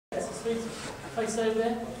sweet face over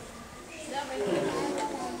there.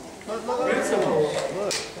 Beautiful.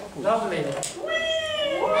 Lovely.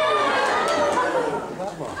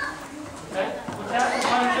 Okay, look out for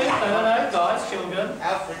country. No, guys, children.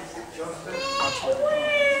 Alfred Johnson.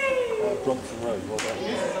 Johnson Road, well done.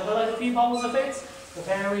 I've got a few bubbles of it. So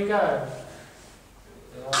there we go.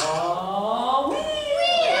 Oh,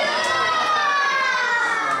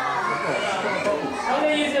 I'm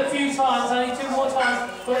going to use it a few times, only 2 more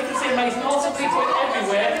times, but you can see it makes lots of liquid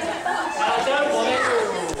everywhere. And I don't want it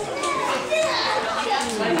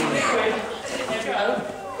making liquid. There we go.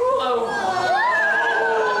 Whoa.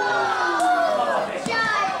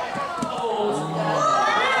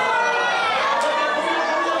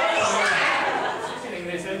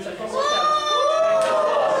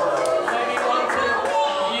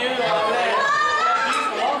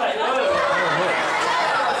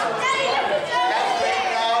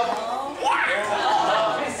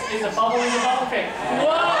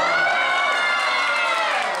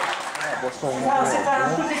 Sit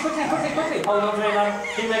down, quickly. Hold on,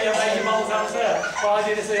 keep making amazing bubbles downstairs while I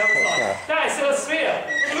do this to the other side. That is still a sphere.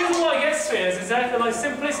 The reason why I get spheres is they're the most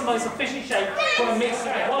simplest and most efficient shape for a mix of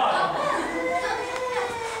it. 1,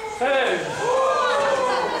 2.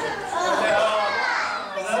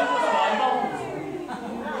 Those are 5 bubbles.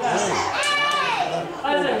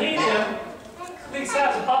 As the helium leaks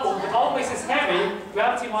out the bubble, the bubble mix is heavy,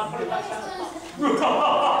 gravity might put it back down.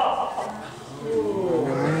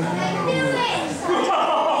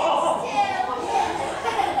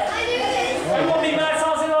 Everyone be mad,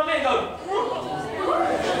 someone sit like me and go.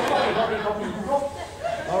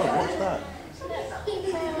 Oh, what's that?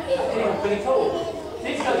 Pretty cool.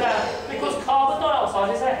 Needs to go down because carbon dioxide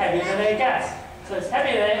is heavier than air gas. So it's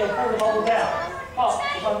heavier than it will pull the bubble down. But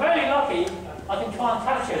if I'm very lucky, I can try and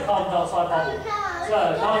capture a carbon dioxide bubble. So,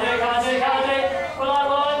 can I do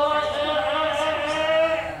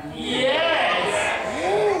it? Yes!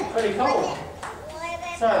 Pretty cool.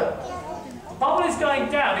 So, the bubble is going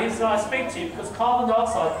down even as I speak to you because carbon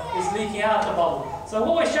dioxide is leaking out the bubble. So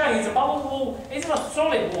what we're showing is a bubble wall isn't a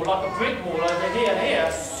solid wall like a brick wall over here and here.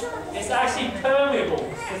 It's actually permeable,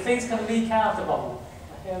 so things can leak out the bubble.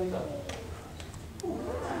 Here we go.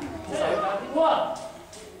 So, 1,